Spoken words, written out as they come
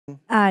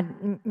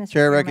Mr. Chair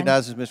Chairman,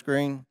 recognizes Ms.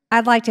 Green.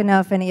 I'd like to know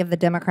if any of the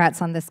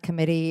Democrats on this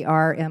committee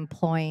are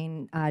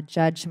employing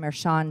Judge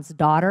Merchan's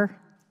daughter.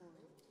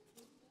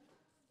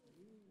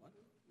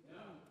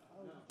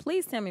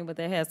 Please tell me what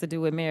that has to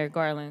do with Merrick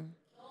Garland.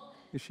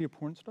 Is she a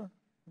porn star?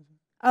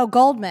 Oh,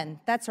 Goldman.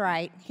 That's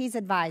right. He's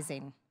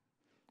advising.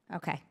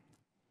 Okay.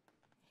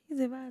 He's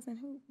advising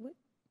who? What?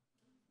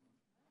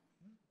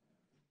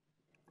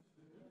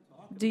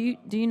 Do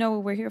you know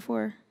what we're here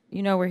for?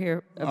 You know we're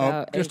here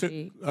about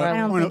AG. I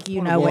don't think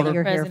you know what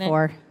you're here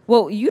for.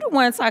 Well, you the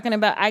one talking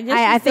about.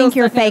 I think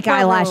your fake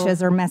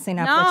eyelashes are messing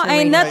up. No, what you're ain't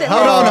reading. nothing.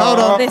 Hold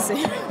on. Listen.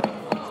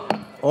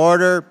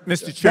 Order.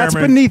 Mr. Chairman,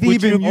 That's beneath would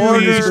even you your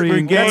please history.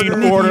 regain That's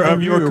beneath order even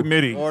of your you.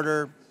 committee?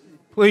 Order.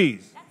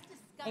 Please.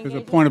 There's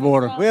a point of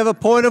order. We have a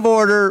point of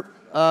order.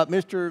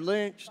 Mr.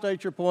 Lynch,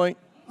 state your point.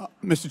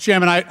 Mr.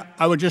 Chairman,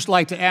 I would just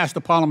like to ask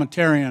the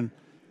parliamentarian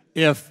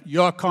if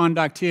your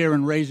conduct here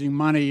in raising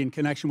money in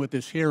connection with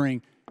this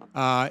hearing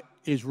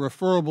is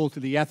referable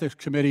to the Ethics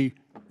Committee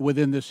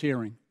within this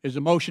hearing. Is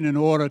a motion in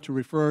order to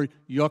refer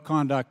your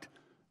conduct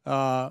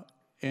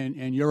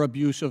and your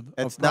abuse of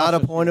It's not a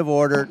point of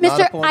order.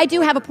 Mr. I do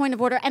have a point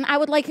of order, and I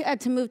would like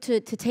to move to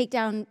take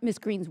down Ms.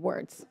 Green's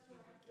words.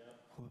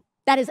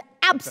 That is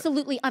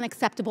absolutely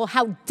unacceptable.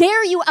 How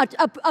dare you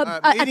attack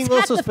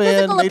the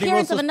physical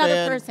appearance of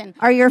another person?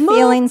 Are your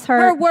feelings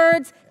hurt? Her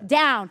words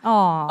down.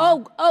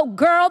 Aw. Oh,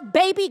 girl,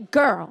 baby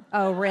girl.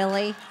 Oh,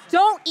 really?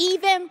 Don't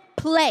even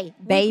play.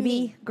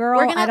 Baby girl?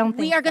 I don't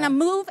think we are going to so.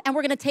 move, and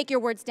we're going to take your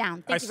words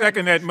down. I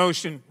second that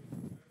motion.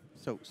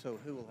 So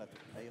who will have to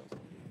pay?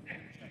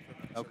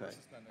 Okay.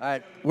 All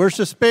right. We're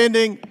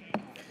suspending.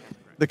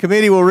 The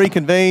committee will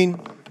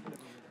reconvene.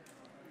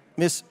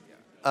 Miss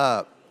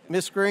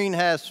Green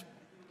has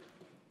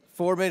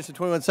 4 minutes and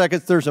 21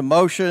 seconds. There's a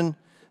motion.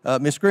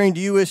 Ms. Green,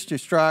 do you wish to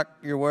strike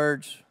your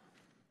words?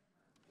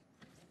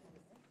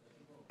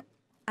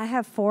 I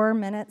have 4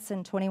 minutes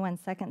and 21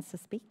 seconds to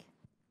speak.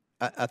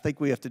 I think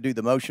we have to do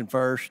the motion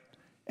first,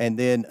 and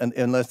then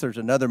unless there's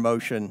another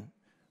motion,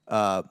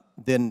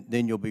 then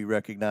you'll be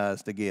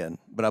recognized again.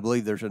 But I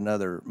believe there's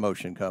another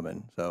motion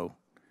coming. So,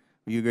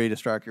 you agree to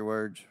strike your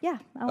words? Yeah,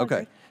 I'll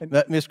Okay.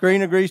 agree. Ms.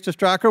 Green agrees to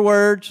strike her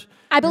words.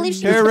 I believe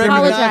she Chair needs to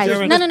apologize.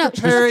 recognizes No. Mr.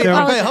 She Perry. needs to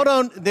apologize. Okay, hold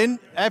on. Then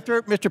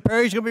after Mr.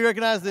 Perry's going to be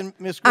recognized, then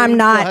Ms. Green I'm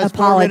not has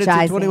 4 minutes and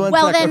apologizing. 21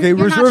 Well, seconds. then Okay,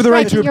 you're reserve not the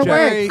right to striking your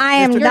object. words. I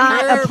am Mr.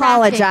 not Perry.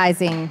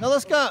 apologizing. Now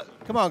let's go.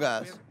 Come on,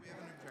 guys.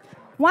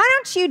 Why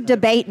don't you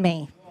debate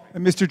me?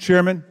 Mr.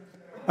 Chairman,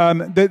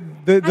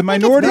 the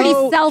minority. pretty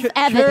No,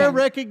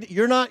 self-evident.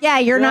 You're not. Yeah,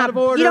 you're not. out of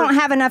order. You don't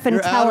have enough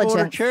You're out of order.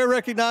 intelligence. Chair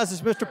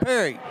recognizes Mr.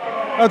 Perry.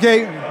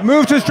 Okay,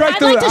 move to strike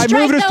I'd like to I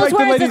strike move to those strike the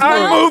words lady's as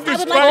well. I move to I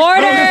would strike- like to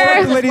Order. strike Strike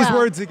those the as lady's well.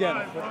 words again.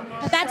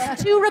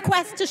 That's 2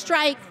 requests to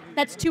strike.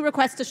 That's 2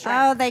 requests to strike.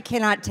 Oh, they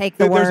cannot take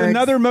the There's words.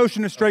 another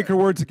motion to strike her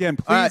words again.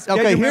 Please All right. get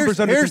Okay. your members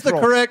under Here's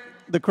control.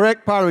 the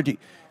correct parliamentary.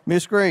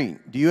 Ms. Green,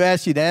 do you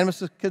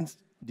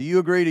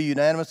agree to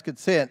unanimous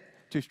consent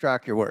to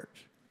strike your words?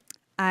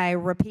 I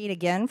repeat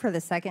again for the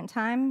second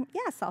time.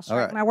 Yes, I'll All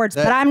strike right. my words,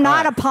 but I'm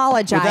not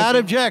apologizing. Without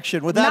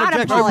objection. Without Not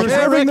objection. apologizing.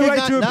 Chair Reserving the right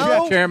to recognize-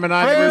 object. No, Chairman,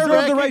 I Chair reserve the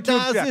right to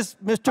recognizes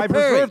object. Mr. I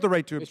Perry. reserve the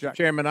right to Mr. object.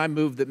 Chairman, I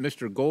move that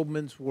Mr.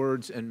 Goldman's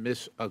words and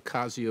Ms.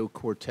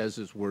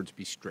 Ocasio-Cortez's words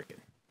be stricken.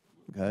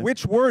 Okay.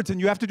 Which words? And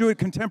you have to do it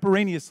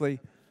contemporaneously.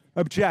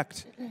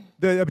 Object.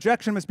 The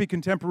objection must be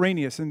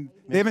contemporaneous, and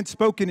they haven't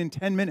spoken in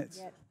 10 minutes.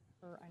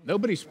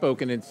 Nobody's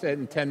spoken and said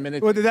in 10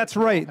 minutes. Well, that's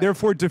right.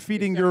 Therefore,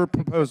 defeating your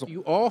proposal.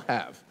 You all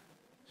have.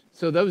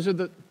 So that's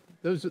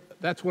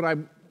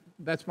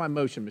my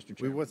motion, Mr.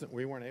 Chairman.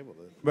 We weren't able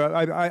to. But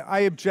I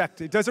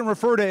object. It doesn't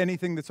refer to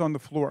anything that's on the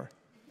floor.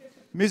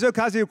 Ms.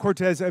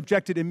 Ocasio-Cortez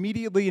objected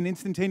immediately and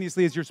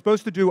instantaneously, as you're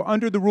supposed to do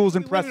under the rules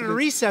and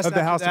precedents of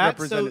the House of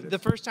Representatives. So the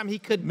first time he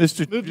could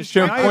Mr. move to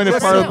Chairman, strike.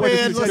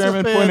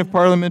 point of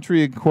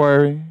parliamentary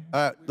inquiry.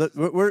 All right.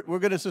 We're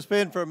going to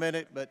suspend for a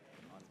minute, but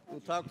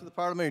we'll talk to the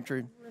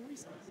parliamentary.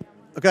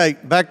 Okay.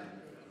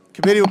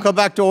 Committee will come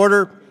back to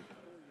order.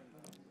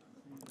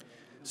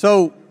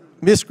 So,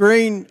 Ms.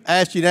 Green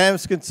asked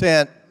unanimous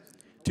consent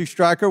to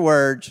strike her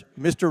words.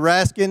 Mr.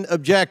 Raskin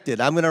objected.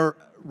 I'm going to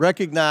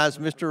recognize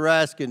Mr.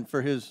 Raskin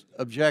for his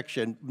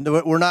objection.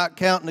 We're not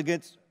counting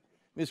against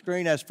Ms.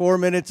 Green. Has 4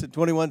 minutes and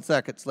 21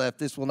 seconds left.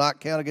 This will not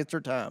count against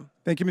her time.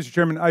 Thank you, Mr.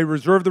 Chairman. I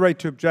reserve the right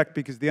to object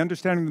because the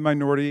understanding of the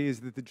minority is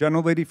that the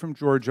gentlelady from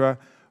Georgia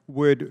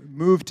would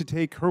move to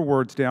take her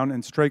words down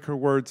and strike her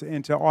words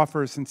and to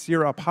offer a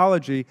sincere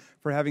apology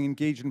for having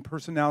engaged in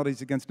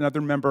personalities against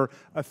another member,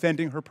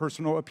 offending her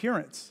personal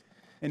appearance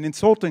and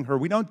insulting her.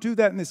 We don't do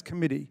that in this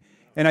committee.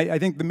 And I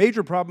think the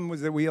major problem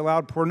was that we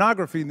allowed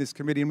pornography in this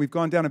committee, and we've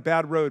gone down a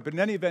bad road. But in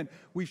any event,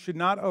 we should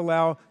not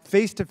allow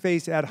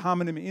face-to-face ad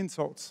hominem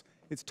insults.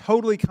 It's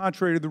totally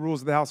contrary to the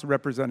rules of the House of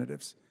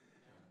Representatives.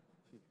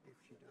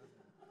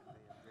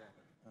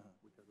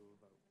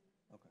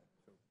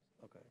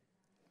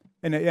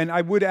 And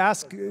I would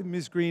ask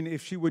Ms. Green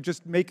if she would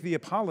just make the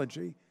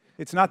apology.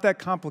 It's not that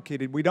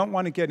complicated. We don't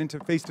want to get into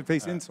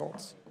face-to-face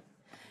insults.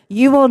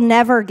 You will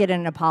never get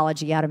an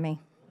apology out of me.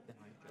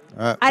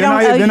 I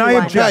don't owe then you I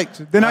one.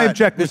 object. Then I All right.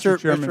 object, Mr.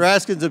 Chairman. Mr.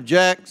 Askins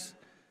objects.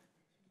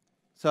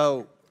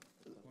 So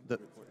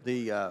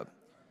the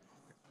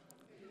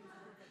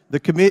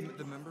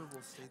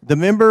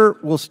member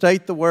will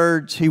state the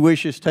words he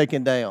wishes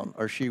taken down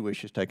or she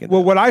wishes taken down.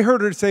 Well, what I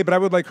heard her say, but I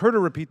would like her to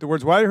repeat the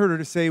words. What I heard her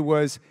to say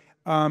was,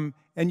 and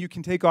you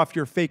can take off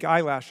your fake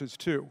eyelashes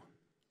too.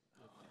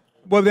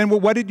 Well, then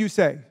what did you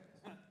say?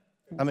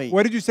 I mean,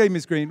 What did you say,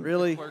 Ms. Green?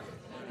 really?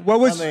 What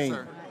was? I mean,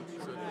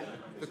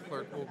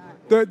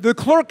 The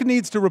clerk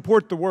needs to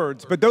report the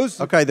words, but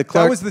those. Okay, the That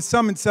clerk- was the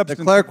sum and the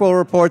substance. clerk will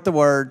report the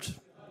words.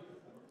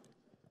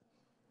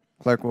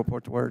 Clerk will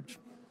report the words.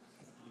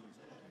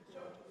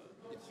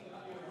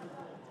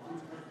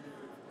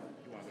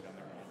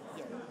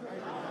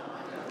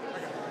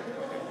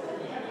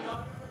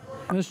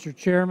 Mr.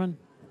 Chairman,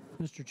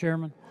 Mr.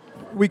 Chairman.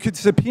 We could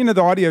subpoena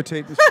the audio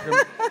tape, Mr.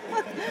 Chairman.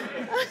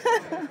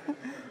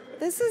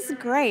 This is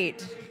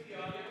great.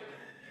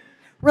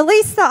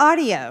 Release the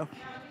audio.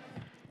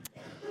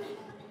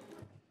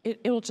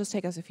 It will just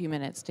take us a few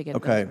minutes to get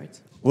Okay. those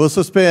words. We'll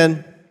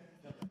suspend.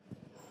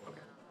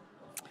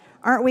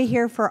 Aren't we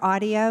here for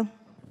audio?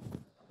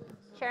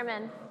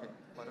 Chairman.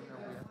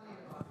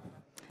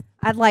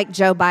 I'd like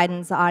Joe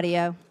Biden's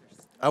audio.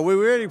 Are we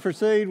ready to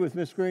proceed with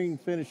Ms. Green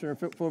finishing her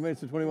 4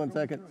 minutes and 21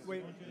 seconds?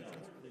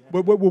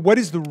 What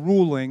is the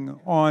ruling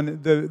on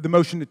the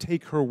motion to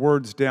take her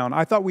words down?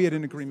 I thought we had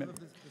an agreement.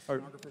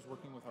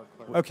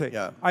 Okay.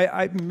 Yeah.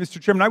 Mr.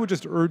 Chairman, I would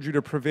just urge you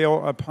to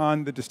prevail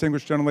upon the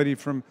distinguished gentlelady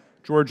from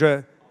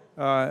Georgia.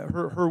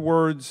 Her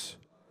words.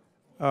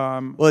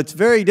 Well, it's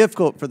very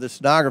difficult for the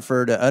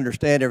stenographer to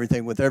understand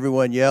everything with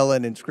everyone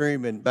yelling and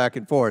screaming back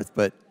and forth.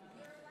 But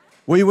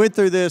we went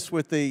through this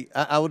with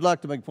I would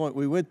like to make a point.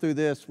 We went through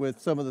this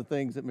with some of the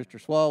things that Mr.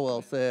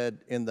 Swalwell said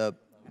in the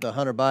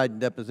Hunter Biden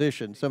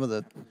deposition. Some of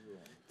the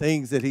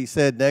things that he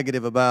said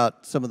negative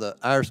about some of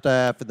our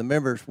staff and the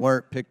members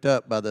weren't picked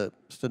up by the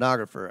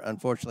stenographer,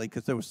 unfortunately,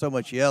 because there was so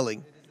much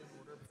yelling.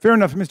 Fair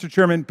enough, Mr.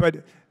 Chairman,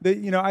 but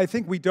I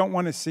think we don't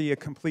want to see a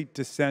complete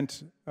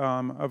dissent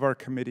of our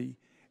committee.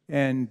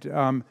 And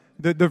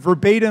the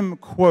verbatim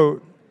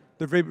quote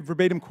of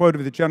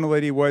the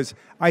gentlelady was,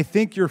 "I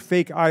think your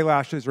fake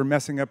eyelashes are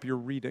messing up your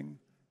reading."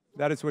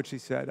 That is what she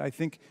said. I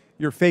think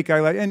your fake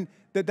eyelash, and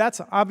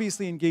that's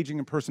obviously engaging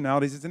in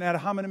personalities. It's an ad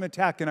hominem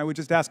attack, and I would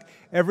just ask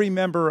every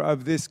member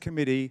of this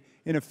committee,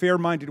 in a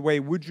fair-minded way,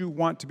 would you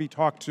want to be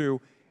talked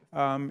to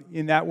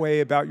in that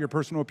way about your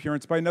personal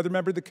appearance by another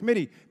member of the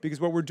committee?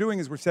 Because what we're doing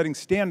is we're setting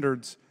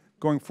standards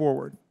going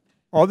forward.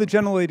 All the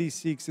gentlelady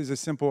seeks is a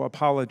simple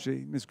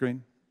apology, Ms.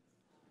 Green.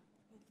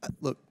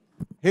 Look,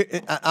 here,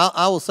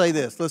 I will say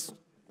this.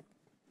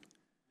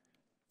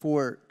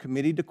 For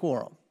committee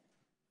decorum,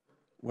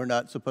 we're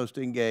not supposed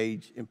to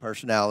engage in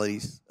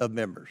personalities of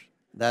members.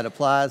 That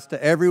applies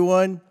to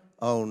everyone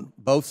on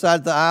both sides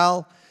of the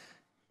aisle.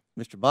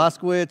 Mr.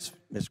 Moskowitz,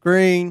 Ms.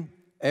 Green,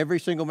 every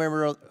single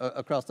member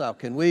across the aisle.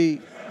 Can we?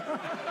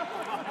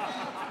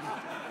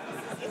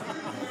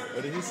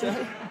 What did he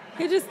say?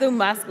 He just threw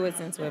Moskowitz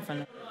into it for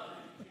now.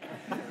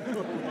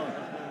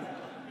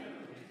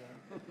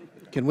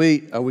 Can we?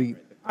 Can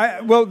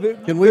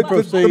we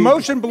proceed? The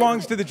motion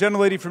belongs to the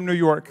gentlelady from New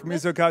York,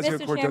 Ms.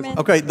 Ocasio-Cortez. Chairman.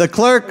 Okay, the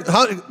clerk.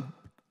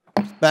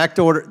 Back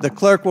to order. The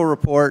clerk will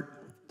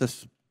report. The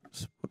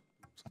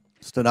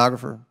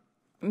stenographer.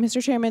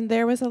 Mr. Chairman,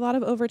 there was a lot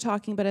of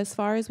over-talking, but as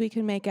far as we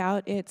can make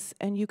out,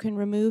 and you can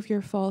remove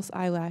your false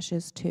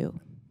eyelashes too.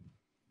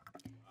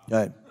 Go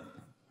ahead.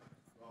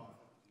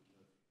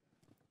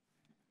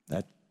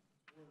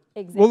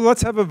 Well,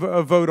 let's have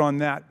a vote on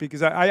that,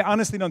 because I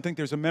honestly don't think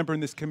there's a member in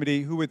this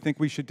committee who would think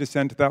we should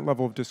descend to that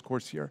level of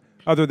discourse here,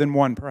 other than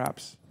one,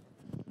 perhaps.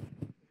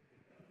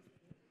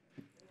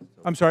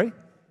 I'm sorry?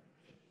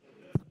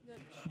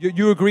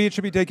 You agree it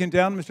should be taken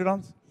down, Mr.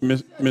 Downs?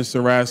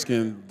 Mr.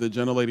 Raskin, the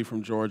gentlelady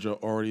from Georgia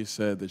already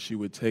said that she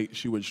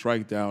would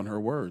strike down her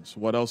words.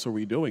 What else are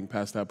we doing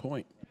past that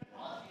point?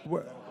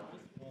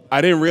 I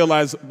didn't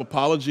realize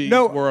apologies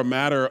were a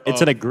matter of...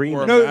 It's an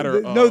agreement.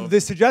 No, the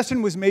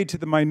suggestion was made to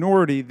the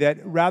minority that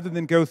rather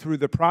than go through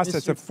the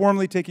process of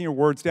formally taking her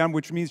words down,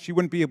 which means she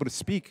wouldn't be able to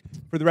speak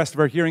for the rest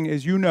of our hearing,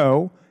 as you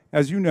know,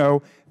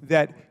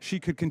 that she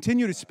could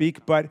continue to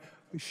speak, but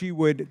she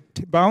would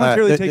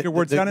voluntarily take her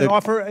words down and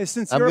offer a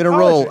sincere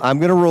apology. I'm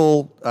going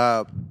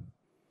to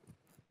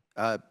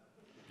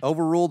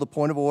overrule the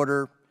point of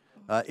order.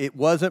 It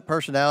wasn't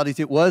personalities.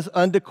 It was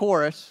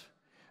undecorous.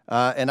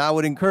 And I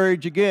would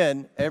encourage,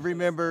 again, every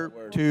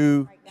member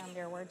to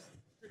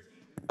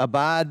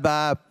abide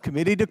by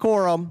committee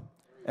decorum,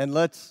 and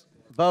let's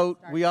vote.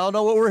 We all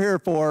know what we're here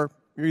for.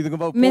 You're either going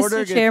to vote for it or Mr.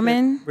 against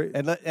Chairman.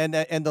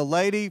 it. And the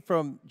lady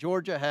from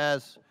Georgia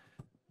has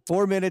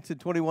 4 minutes and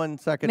 21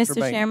 seconds Mr.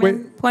 remaining.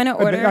 Chairman, point of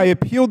order. I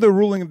appealed the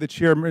ruling of the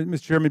chair,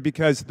 Mr. Chairman,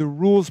 because the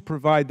rules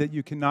provide that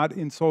you cannot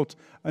insult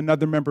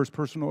another member's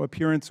personal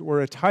appearance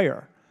or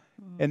attire.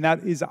 And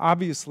that is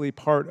obviously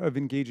part of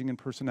engaging in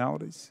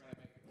personalities.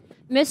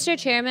 Mr.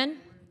 Chairman.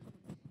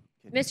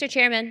 Mr.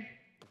 Chairman.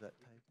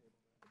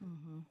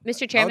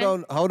 Mr.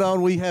 Chairman. Hold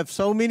on. We have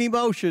so many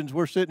motions.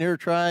 We're sitting here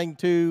trying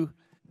to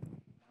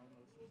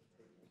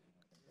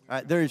All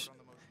right,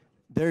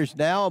 there's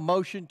now a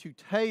motion to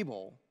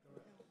table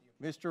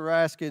Mr.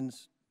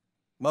 Raskin's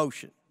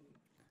motion.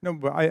 No,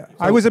 but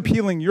I was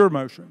appealing your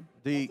motion.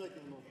 The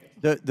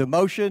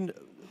motion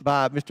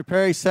by Mr.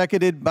 Perry,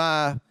 seconded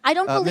by I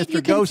don't believe Mr.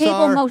 you can Gosar.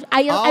 table motion.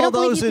 I don't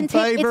believe you can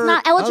table. It's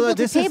not eligible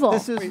to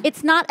table.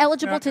 It's not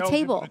eligible to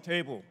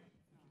table.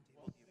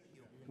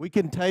 We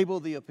can table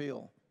the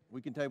appeal.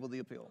 We can table the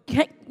appeal.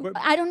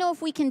 I don't know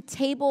if we can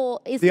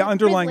table. Is The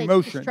underlying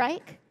motion.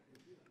 Strike?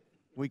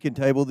 We can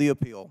table the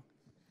appeal.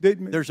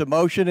 There's a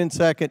motion and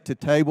second to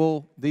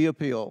table the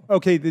appeal.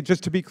 Okay,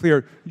 just to be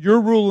clear,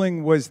 your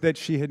ruling was that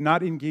she had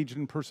not engaged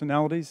in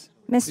personalities?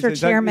 Mr.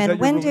 Chairman,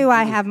 when do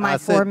I have my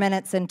 4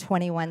 minutes and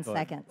 21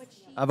 seconds?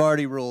 I've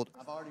already ruled.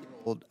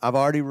 I've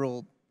already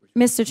ruled.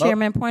 Mr.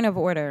 Chairman, point of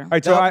order.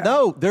 Right, so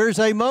no, there's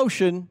a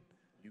motion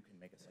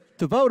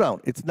to vote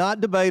on. It's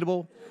not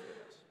debatable.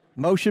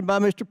 Motion by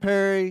Mr.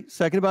 Perry,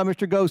 seconded by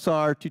Mr.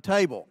 Gosar to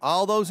table.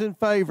 All those in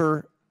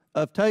favor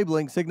of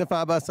tabling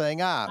signify by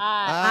saying aye.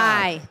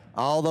 Aye.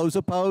 All those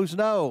opposed,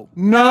 no.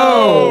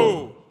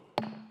 No.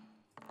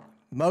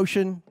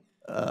 Motion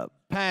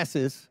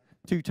passes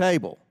to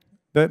table.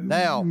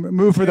 Now,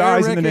 move for the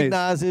ayes and the nays.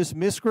 recognizes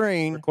Ms.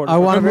 Green. I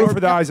want to move for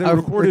the ayes. A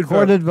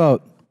recorded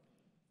vote.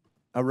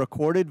 A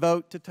recorded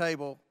vote to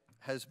table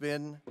has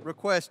been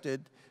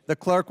requested. The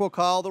clerk will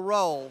call the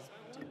roll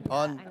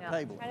on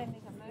table.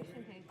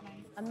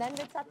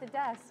 Amendments at the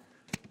desk.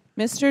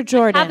 Mr.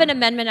 Jordan. Have an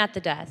amendment at the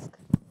desk.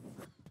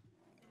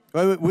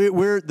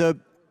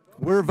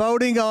 We're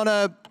voting on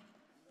a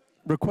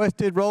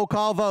requested roll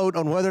call vote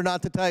on whether or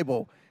not to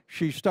table.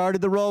 She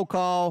started the roll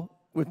call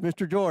with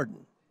Mr.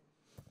 Jordan.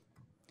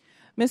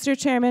 Mr.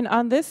 Chairman,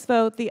 on this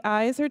vote, the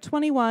ayes are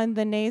 21,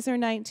 the nays are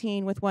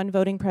 19, with 1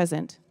 voting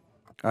present.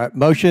 All right,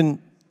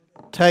 motion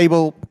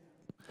table.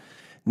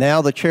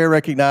 Now the chair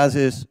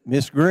recognizes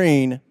Ms.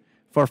 Green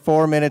for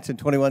 4 minutes and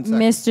 21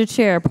 seconds. Mr.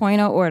 Chair,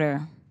 point of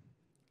order.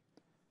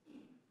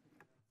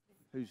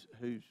 Who's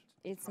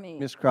It's me.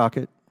 Ms.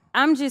 Crockett?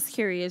 I'm just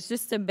curious,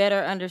 just to better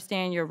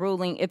understand your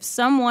ruling. If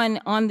someone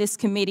on this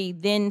committee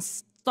then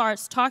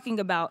starts talking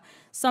about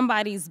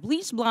somebody's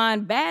bleach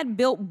blonde, bad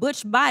built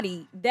butch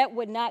body, that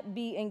would not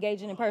be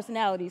engaging in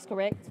personalities,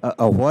 correct?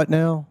 A what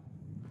now?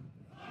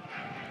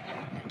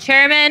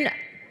 Chairman,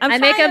 I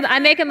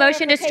make a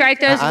motion to strike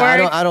those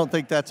words. I don't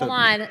think that's Hold a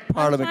on.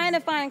 part of I'm it. trying to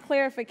find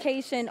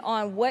clarification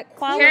on what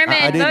quality.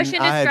 Chairman, motion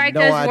to strike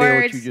those I had no idea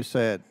words. what you just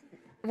said.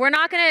 We're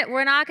not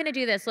gonna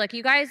do this. Look,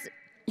 you guys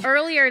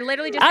earlier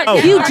literally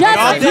just. You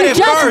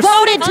just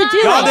voted to do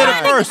it. Y'all did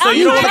it first, so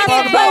you don't want to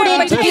talk about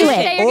voted to do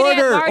it.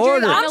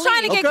 Order. I'm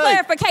trying to get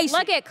clarification.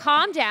 Look at,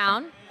 calm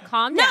down.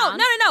 Calm No,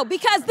 down.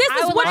 because this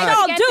is would what like to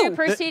y'all get do. through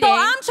proceedings. So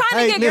I'm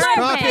trying to get Ms.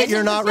 clarification. Crockett,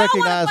 you're not Y'all wanna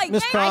recognized. play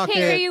Ms. games. I can't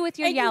hear you with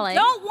your And yelling.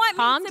 You don't want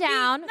calm me to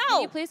down. Be, Can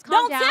no, you please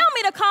calm down? don't tell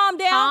me to calm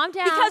down. Calm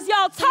down. Because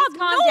y'all Please talk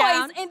calm noise,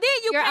 down. and then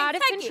you You're can't out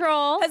of take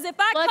control. Because if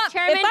I Look, come,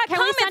 Chairman, if I can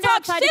come we and send talk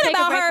outside to shit take a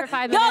about break her, for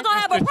 5 y'all minutes? gonna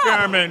have a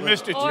problem.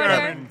 Mr. Order.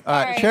 Chairman. All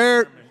right, Sorry.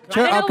 chair. I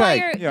don't know why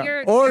Okay.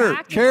 you're Order.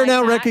 acting Chair like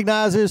now that.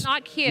 recognizes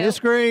Not cute. Ms.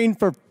 Green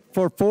for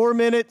 4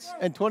 minutes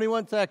and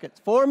 21 seconds.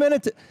 4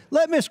 minutes.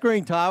 Let Ms.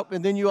 Green talk,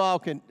 and then you all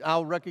can.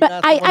 I'll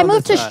recognize. But I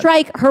move to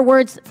strike her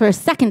words for a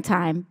second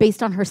time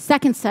based on her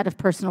second set of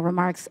personal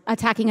remarks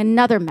attacking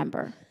another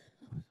member.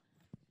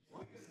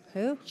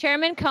 Who?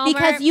 Chairman Comer.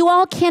 Because you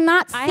all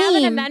cannot I have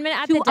an seem amendment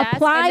at to the desk,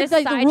 apply and this the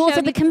rules sideshow of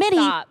the needs to committee.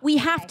 stop. We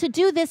have to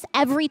do this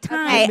every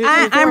time. Hey, before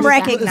I'm the vote.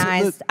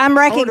 recognized. I'm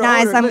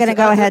recognized. Order. I'm going to Listen,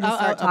 go ahead and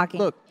start talking.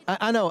 Look,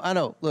 I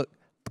know. Look,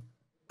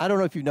 I don't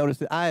know if you've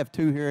noticed it. I have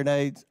 2 hearing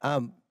aids.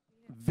 I'm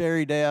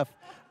very deaf.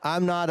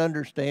 I'm not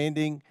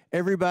understanding.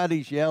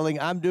 Everybody's yelling.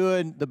 I'm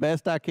doing the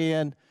best I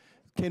can.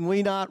 Can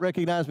we not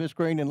recognize Ms.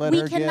 Green and let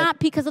her We get? cannot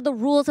because of the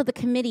rules of the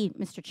committee,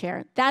 Mr.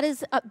 Chair. That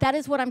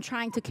is what I'm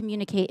trying to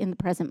communicate in the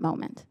present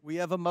moment. We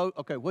have a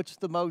Okay, what's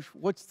the motion?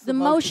 The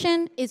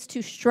motion is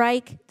to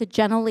strike the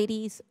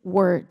gentlelady's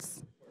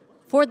words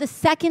for the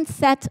second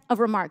set of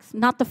remarks,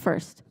 not the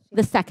first,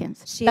 the second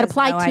that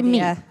applied to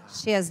me.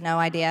 She has no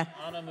idea.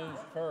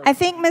 I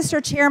think,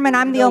 Mr. Chairman,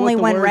 I'm the only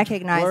one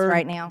recognized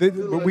right now.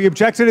 We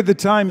objected at the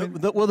time.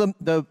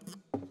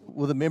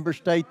 Will the member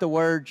state the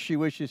word she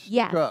wishes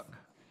struck?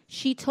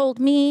 She told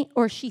me,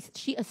 or she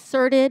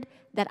asserted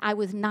that I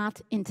was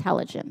not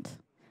intelligent.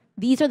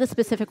 These are the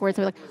specific words.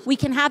 We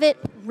can have it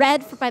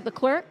read by the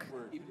clerk.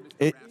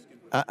 It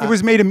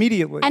was made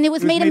immediately. And it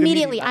was made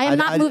immediately. I am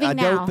not moving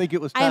now. I don't think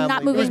it was I am not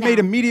timely. moving It was now. made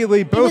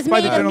immediately, both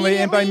by the gentlelady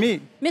and by me.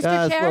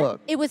 Mr. Chair,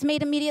 it was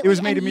made immediately. It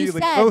was made immediately,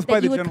 and you said both by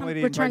that the you would gentlelady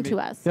and by return me. to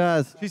us.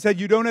 Guys, She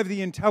said, "You don't have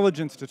the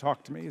intelligence to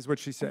talk to me," is what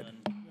she said.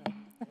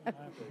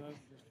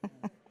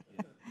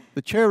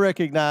 the chair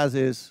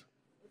recognizes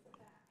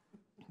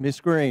Ms.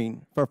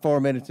 Green for 4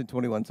 minutes and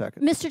 21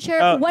 seconds. Mr.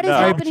 Chair, what is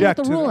happening with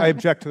the ruling? I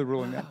object to the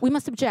ruling now. We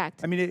must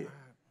object. I mean,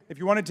 if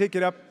you want to take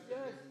it up.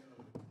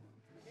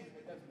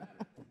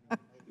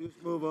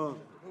 Just move on.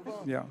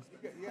 Yeah.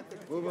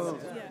 Move on.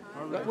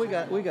 We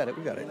got it.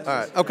 All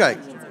right, okay.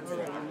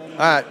 All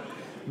right,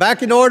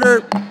 back in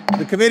order.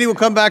 The committee will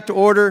come back to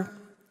order.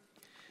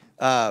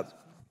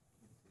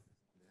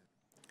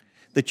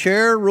 The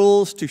chair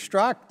rules to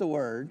strike the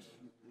words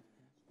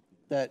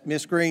that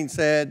Ms. Green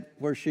said,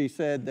 where she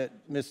said that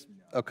Ms.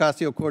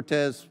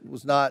 Ocasio-Cortez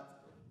was not.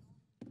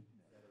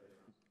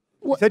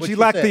 Said she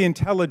lacked the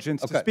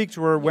intelligence to speak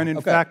to her when, in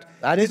fact,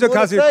 Ms.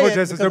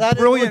 Ocasio-Cortez is a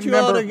brilliant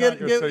member. I didn't want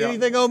you all to get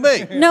anything on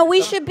me. No,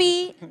 we should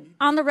be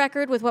on the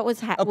record with what was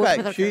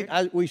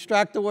happening. We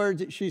struck the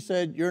words that she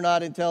said, you're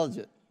not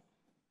intelligent.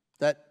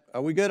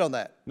 Are we good on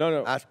that?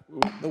 No.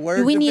 The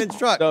words have been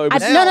struck. No, it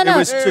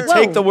was to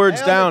take the words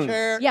down.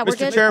 Yeah,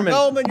 Mr. Chairman. Mr.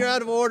 Goldman, you're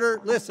out of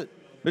order. Listen.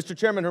 Mr.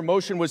 Chairman, her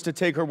motion was to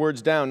take her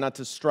words down, not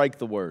to strike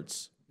the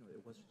words.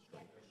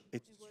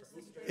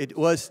 It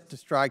was to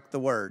strike the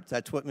words.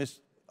 That's what Ms.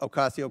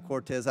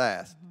 Ocasio-Cortez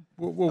asked.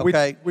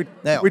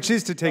 Which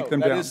is to take them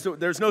down.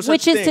 There's no such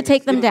Which is thing. to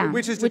take them down.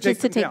 Which is to take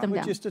them down.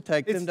 Which is to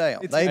take them down.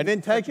 They've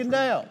been taken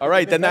down. All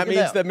right, then that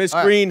means that Ms.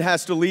 Green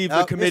has to leave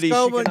the committee.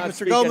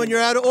 Mr. Goldman,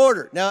 you're out of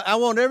order. Now, I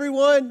want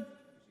everyone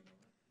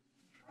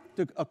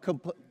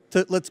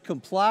to let's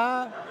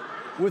comply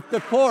with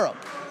the quorum.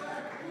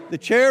 The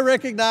chair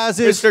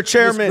recognizes Mr.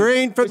 Chairman. Ms.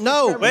 Green from,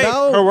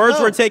 her words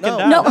were taken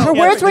down. No, her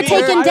words were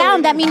taken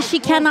down. That means she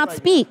cannot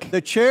speak.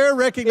 The chair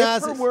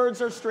recognizes. If her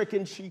words are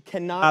stricken, she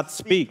cannot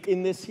speak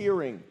in this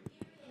hearing.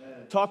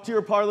 Talk to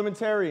your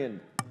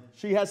parliamentarian.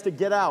 She has to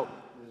get out.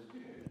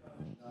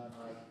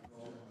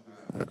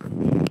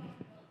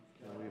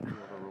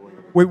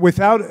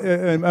 Without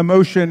a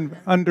motion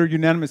under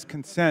unanimous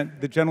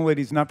consent, the gentlelady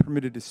is not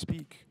permitted to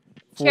speak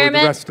for the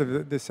rest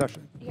of this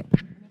session.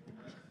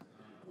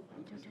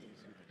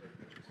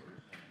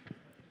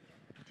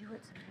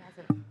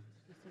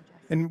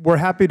 And we're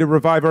happy to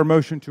revive our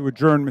motion to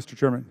adjourn, Mr.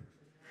 Chairman.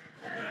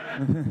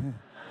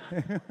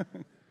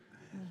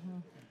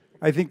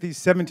 I think these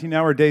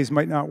 17-hour days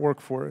might not work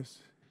for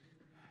us.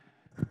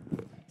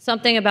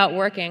 Something about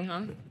working,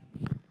 huh?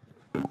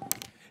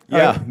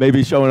 Yeah,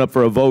 maybe showing up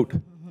for a vote.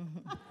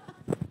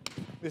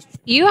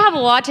 You have a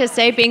lot to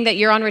say, being that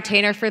you're on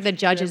retainer for the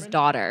judge's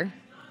daughter.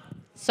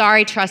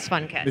 Sorry, trust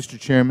fund kid. Mr.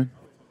 Chairman.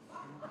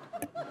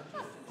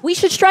 We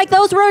should strike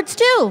those words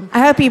too.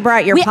 I hope you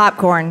brought your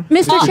popcorn.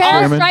 Mr.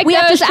 Chair, strike we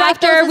have to those strike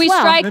after those as we well.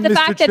 strike the Mr.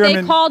 fact that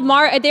Chairman. they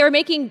called they were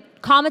making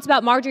comments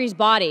about Marjorie's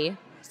body.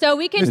 So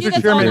we can do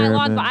this all night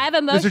long, but I have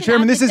a motion. Mr.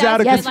 Chairman, this is out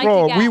of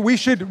control. Like we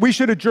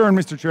should adjourn,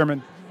 Mr.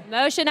 Chairman.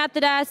 motion at the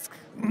desk.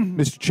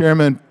 Mr.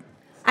 Chairman.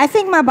 I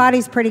think my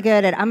body's pretty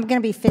good. I'm going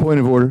to be 50 Point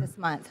of order. this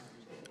month.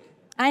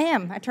 I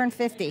am. I turned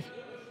 50.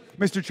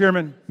 Mr.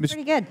 Chairman.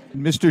 Pretty good.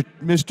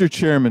 Mr.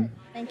 Chairman.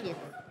 Thank you.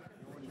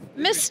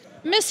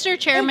 Mr.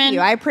 Chairman. Thank you.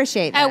 I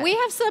appreciate that. We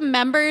have some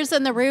members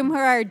in the room who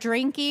are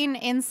drinking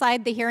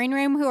inside the hearing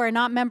room who are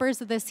not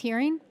members of this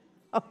hearing.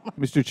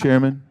 Mr.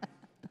 Chairman.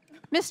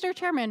 Mr.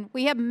 Chairman,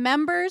 we have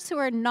members who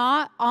are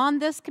not on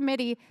this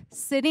committee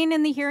sitting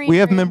in the hearing room. We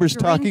have members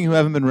talking who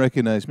haven't been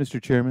recognized.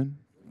 Mr. Chairman,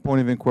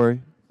 point of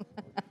inquiry.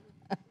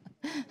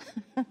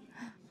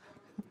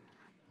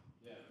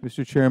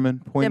 Mr.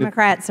 Chairman, point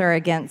Democrats are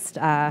against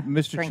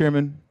Mr. drinking.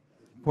 Chairman,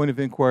 point of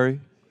inquiry.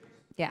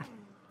 Yeah.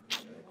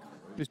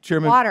 Mr.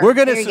 Chairman, Water. We're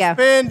going There to you go.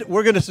 suspend.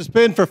 We're going to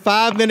suspend for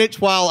 5 minutes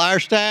while our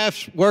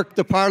staffs work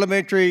the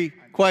parliamentary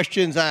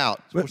questions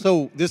out.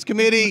 So this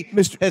committee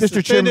has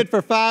suspended Chairman.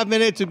 for 5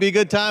 minutes. It'd be a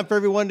good time for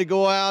everyone to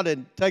go out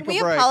and take a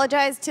break. We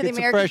apologize to the Get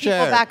some American fresh people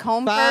air. back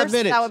home 5 first.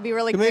 minutes. That would be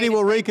really Committee great.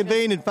 will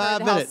reconvene in 5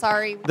 heard how minutes.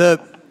 sorry.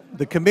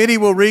 The committee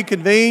will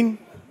reconvene.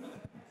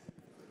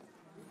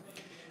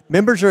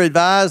 Members are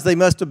advised they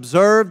must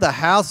observe the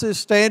House's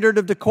standard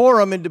of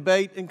decorum in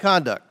debate and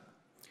conduct.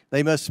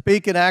 They must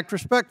speak and act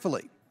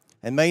respectfully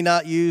and may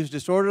not use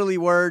disorderly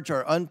words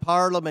or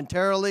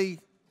unparliamentary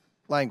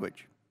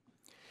language,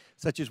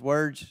 such as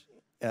words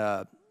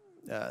that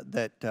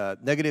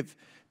negative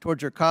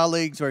towards your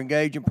colleagues or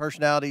engage in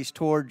personalities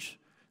towards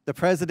the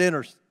president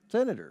or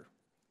senator.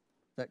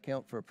 Does that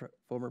count for a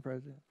former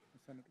president?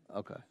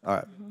 Okay, all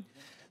right.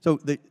 So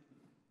the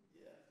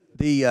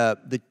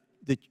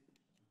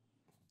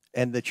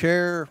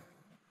chair,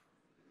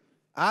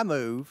 I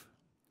move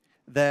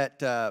that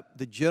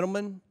the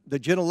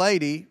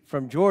gentlelady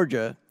from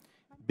Georgia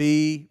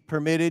be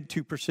permitted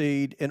to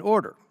proceed in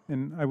order.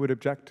 And I would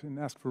object and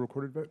ask for a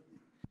recorded vote.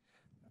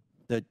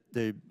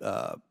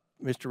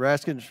 Mr.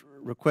 Raskins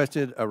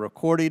requested a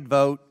recorded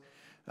vote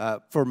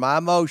for my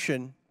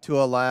motion to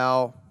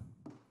allow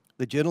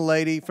the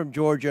gentlelady from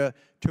Georgia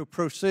to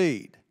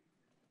proceed.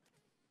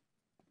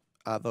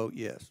 I vote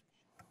yes.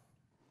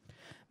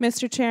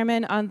 Mr.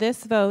 Chairman, on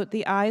this vote,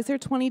 the ayes are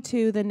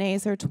 22, the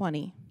nays are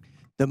 20.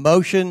 The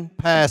motion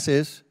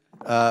passes.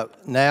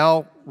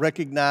 Now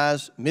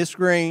recognize Ms.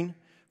 Green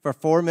for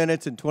 4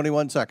 minutes and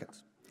 21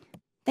 seconds.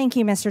 Thank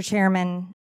you, Mr. Chairman.